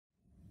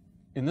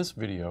In this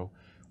video,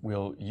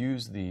 we'll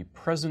use the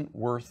present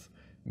worth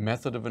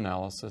method of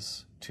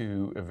analysis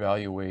to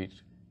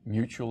evaluate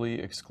mutually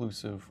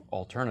exclusive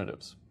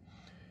alternatives.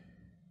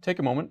 Take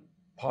a moment,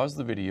 pause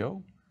the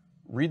video,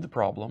 read the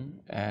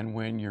problem, and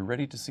when you're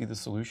ready to see the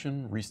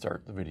solution,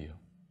 restart the video.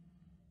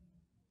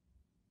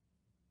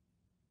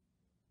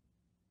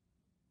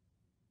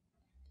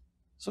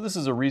 So this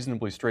is a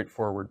reasonably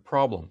straightforward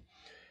problem.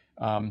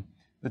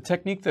 The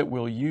technique that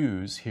we'll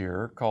use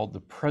here, called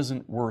the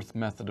present worth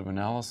method of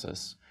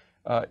analysis,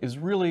 is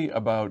really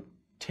about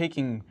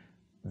taking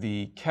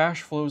the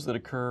cash flows that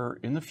occur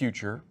in the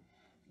future,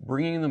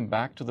 bringing them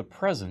back to the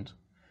present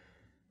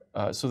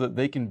so that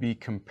they can be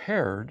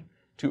compared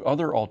to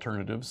other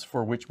alternatives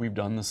for which we've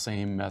done the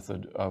same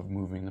method of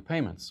moving the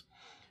payments.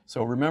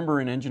 So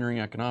remember, in engineering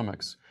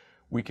economics,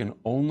 we can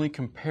only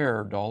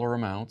compare dollar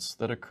amounts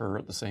that occur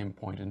at the same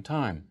point in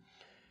time.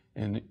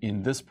 And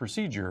in this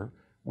procedure,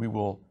 we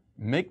will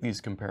make these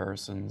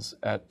comparisons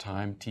at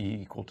time t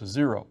equal to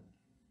 0.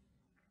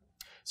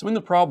 So in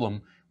the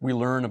problem, we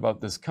learn about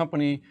this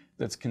company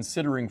that's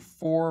considering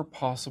 4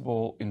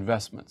 possible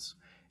investments.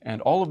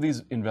 And all of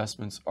these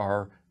investments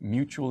are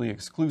mutually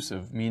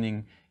exclusive,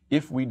 meaning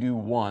if we do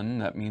one,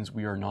 that means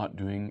we are not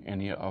doing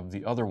any of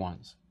the other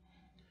ones.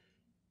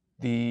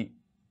 The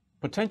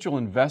potential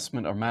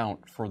investment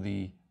amount for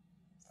the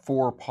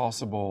 4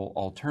 possible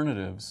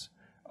alternatives,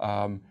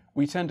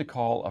 we tend to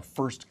call a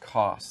first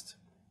cost.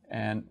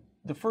 And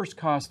the first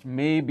cost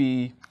may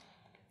be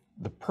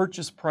the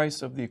purchase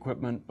price of the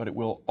equipment, but it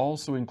will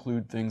also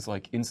include things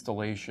like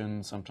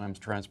installation, sometimes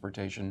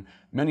transportation.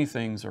 Many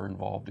things are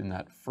involved in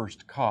that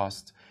first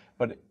cost,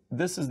 but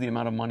this is the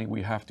amount of money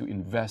we have to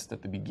invest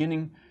at the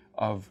beginning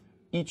of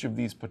each of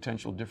these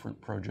potential different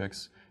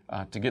projects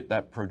to get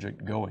that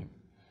project going.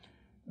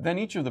 Then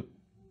each of the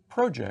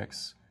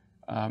projects,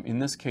 in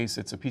this case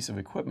it's a piece of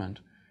equipment,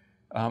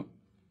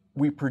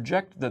 we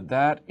project that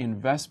that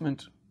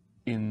investment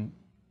in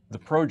the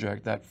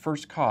project, that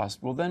first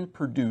cost, will then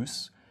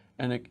produce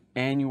an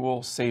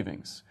annual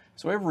savings.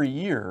 So every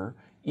year,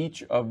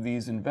 each of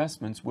these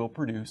investments will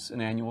produce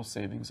an annual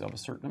savings of a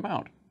certain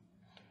amount.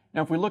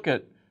 Now, if we look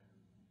at,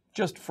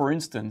 just for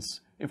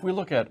instance, if we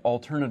look at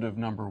alternative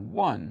number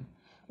 1,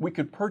 we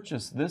could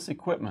purchase this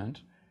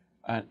equipment,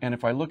 and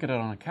if I look at it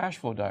on a cash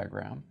flow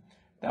diagram,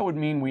 that would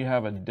mean we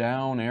have a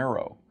down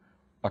arrow,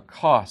 a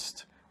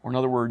cost, or in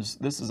other words,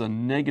 this is a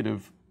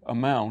negative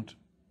amount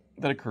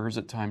that occurs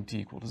at time t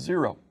equal to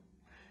 0.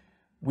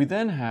 We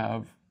then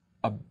have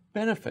a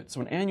benefit.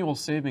 So an annual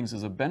savings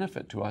is a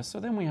benefit to us.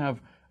 So then we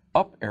have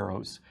up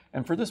arrows.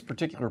 And for this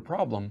particular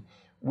problem,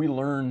 we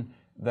learn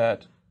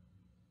that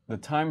the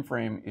time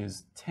frame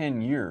is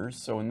 10 years.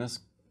 So in this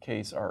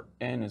case, our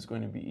n is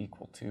going to be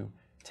equal to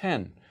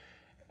 10.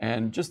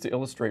 And just to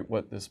illustrate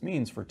what this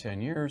means for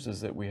 10 years is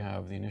that we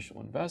have the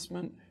initial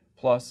investment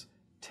plus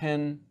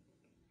 10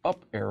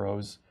 up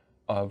arrows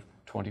of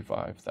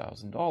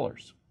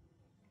 $25,000.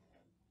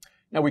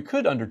 Now we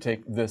could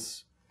undertake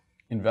this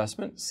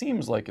investment.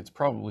 Seems like it's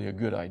probably a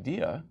good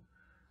idea.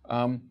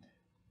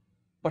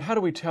 But how do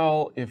we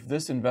tell if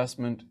this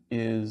investment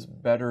is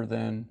better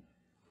than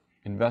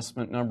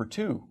investment number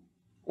 2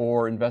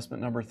 or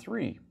investment number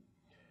 3?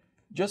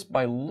 Just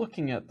by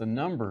looking at the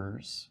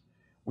numbers,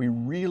 we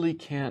really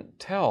can't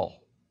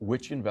tell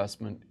which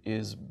investment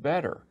is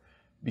better,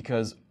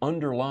 because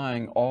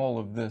underlying all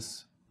of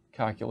this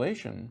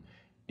calculation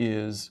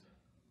is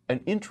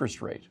an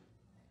interest rate.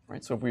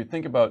 Right? So if we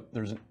think about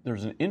there's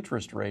an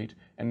interest rate,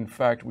 and in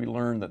fact we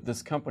learned that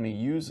this company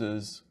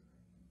uses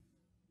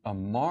a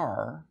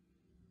MAR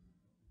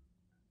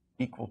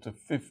equal to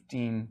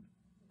 15%.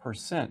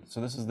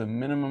 So this is the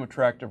minimum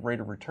attractive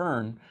rate of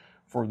return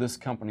for this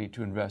company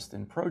to invest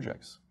in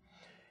projects.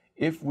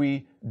 If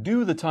we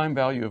do the time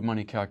value of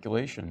money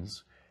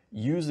calculations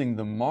using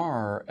the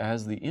MAR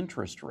as the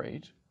interest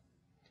rate,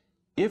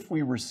 if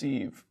we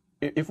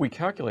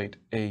calculate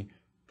a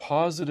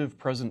positive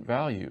present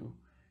value,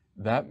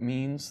 that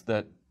means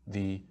that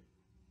the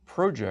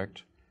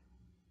project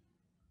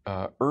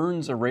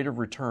earns a rate of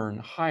return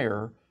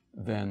higher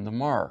than the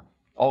MAR.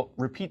 I'll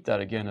repeat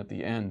that again at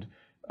the end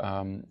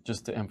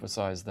just to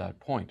emphasize that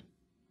point.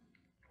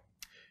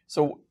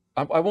 So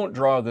I won't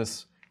draw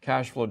this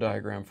cash flow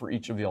diagram for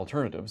each of the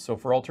alternatives. So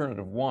for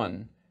alternative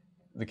 1,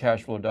 the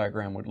cash flow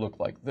diagram would look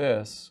like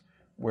this,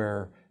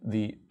 where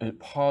the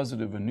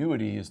positive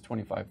annuity is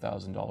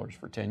 $25,000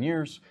 for 10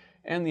 years,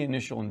 and the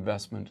initial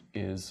investment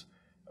is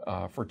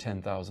for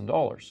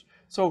 $10,000.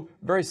 So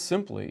very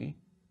simply,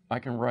 I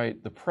can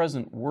write the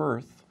present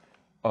worth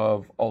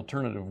of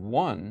alternative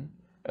 1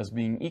 as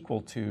being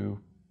equal to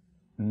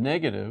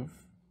negative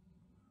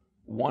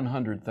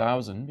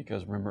 100,000,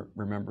 because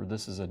remember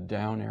this is a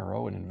down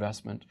arrow, and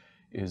investment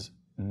is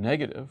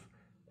negative,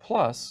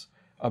 plus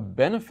a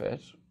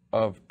benefit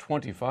of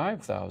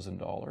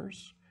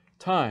 $25,000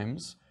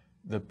 times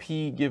the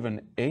P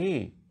given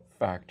A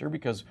factor,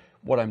 because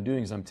what I'm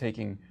doing is I'm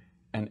taking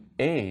an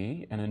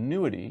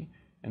annuity,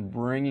 and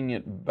bringing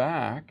it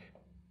back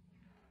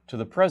to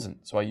the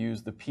present. So I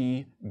use the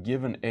P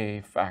given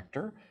A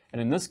factor,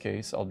 and in this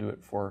case, I'll do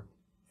it for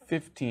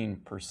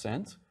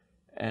 15%,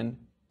 and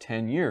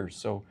 10 years.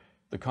 So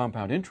the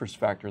compound interest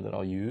factor that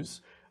I'll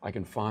use, I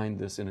can find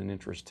this in an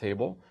interest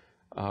table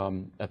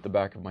at the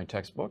back of my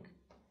textbook,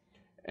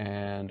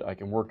 and I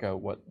can work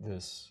out what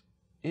this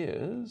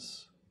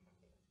is.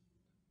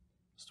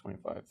 It's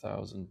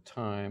 25,000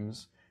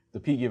 times the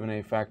P given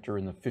A factor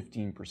in the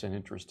 15%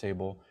 interest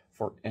table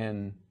for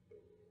n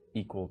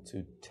equal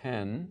to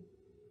 10.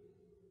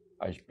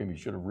 I maybe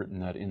should have written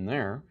that in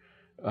there.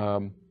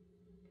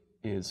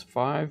 Is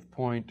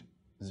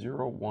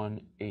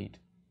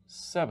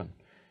 5.0187.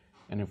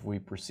 And if we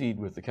proceed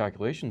with the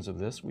calculations of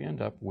this, we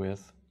end up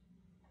with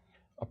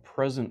a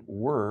present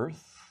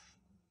worth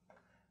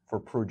for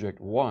project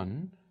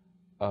 1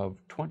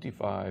 of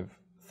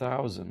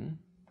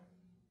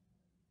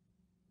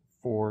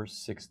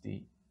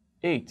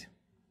 25,468.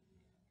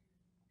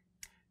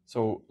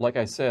 So like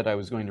I said, I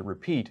was going to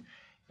repeat,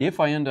 if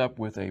I end up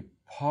with a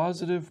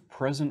positive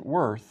present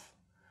worth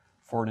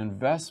for an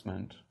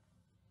investment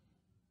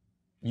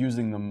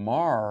using the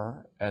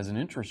MAR as an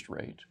interest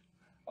rate,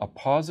 a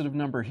positive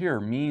number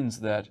here means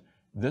that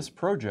this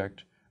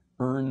project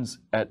earns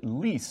at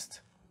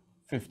least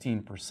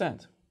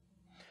 15%.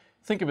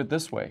 Think of it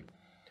this way.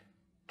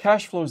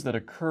 Cash flows that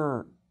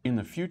occur in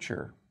the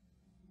future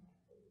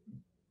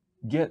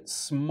get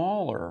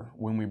smaller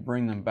when we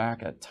bring them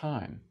back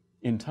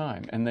in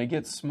time, and they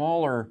get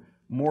smaller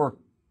more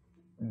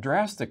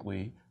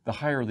drastically the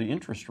higher the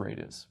interest rate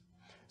is.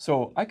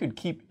 So I could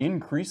keep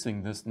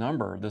increasing this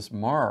number, this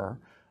MAR,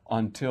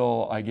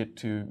 until I get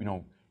to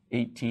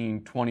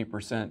 18,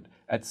 20%.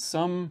 At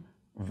some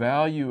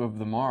value of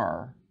the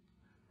MAR,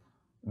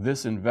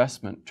 this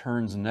investment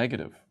turns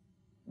negative.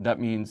 That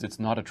means it's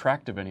not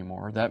attractive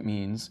anymore. That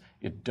means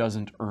it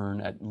doesn't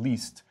earn at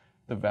least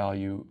the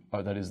value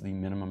that is the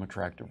minimum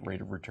attractive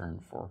rate of return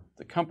for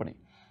the company.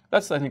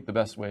 That's, I think, the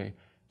best way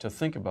to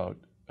think about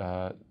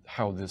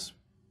how this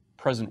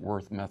present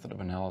worth method of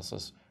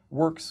analysis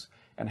works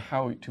and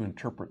how to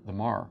interpret the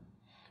MAR.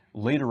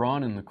 Later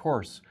on in the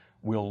course,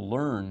 we'll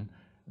learn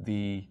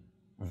the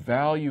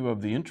value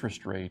of the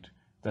interest rate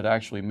that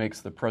actually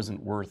makes the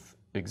present worth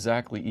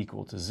exactly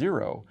equal to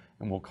 0,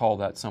 and we'll call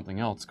that something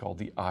else called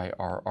the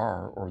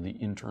IRR, or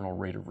the internal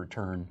rate of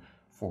return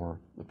for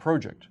the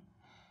project.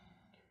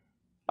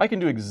 I can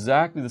do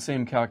exactly the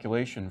same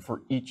calculation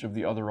for each of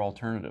the other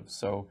alternatives.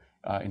 So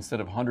instead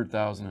of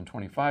 100,000 and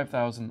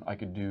 25,000, I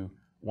could do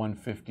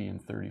 150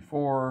 and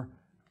 34,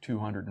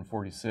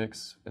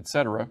 246,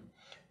 etc.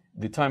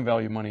 The time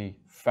value money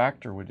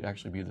factor would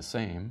actually be the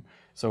same.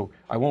 So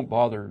I won't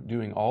bother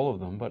doing all of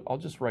them, but I'll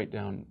just write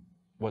down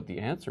what the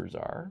answers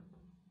are.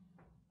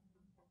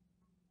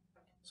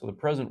 So the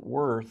present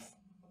worth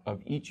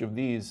of each of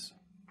these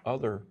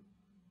other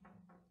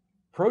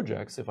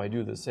projects, if I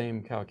do the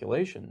same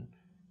calculation,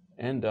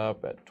 end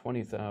up at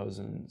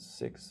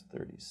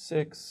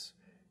 20,636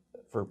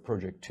 for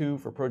project 2.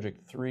 For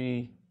project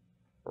 3,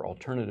 or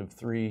alternative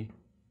 3,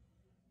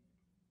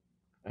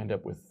 end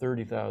up with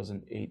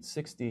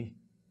 30,860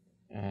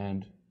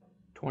 and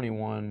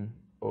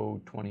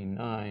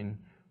 21,029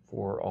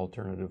 for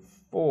alternative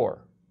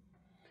 4.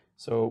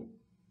 So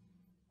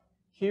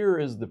here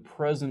is the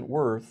present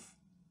worth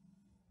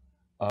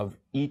of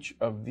each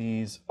of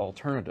these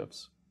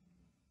alternatives.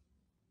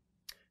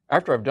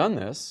 After I've done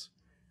this,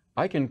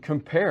 I can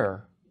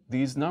compare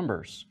these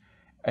numbers,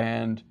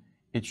 and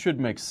it should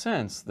make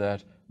sense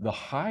that the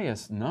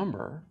highest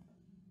number,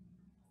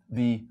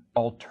 the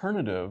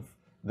alternative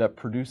that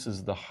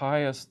produces the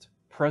highest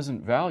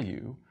present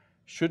value,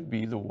 should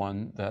be the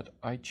one that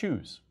I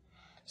choose.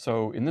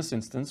 So in this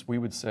instance, we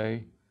would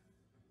say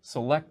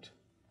select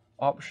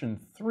option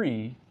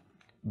 3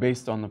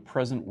 based on the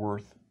present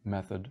worth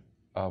method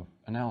of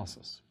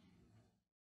analysis.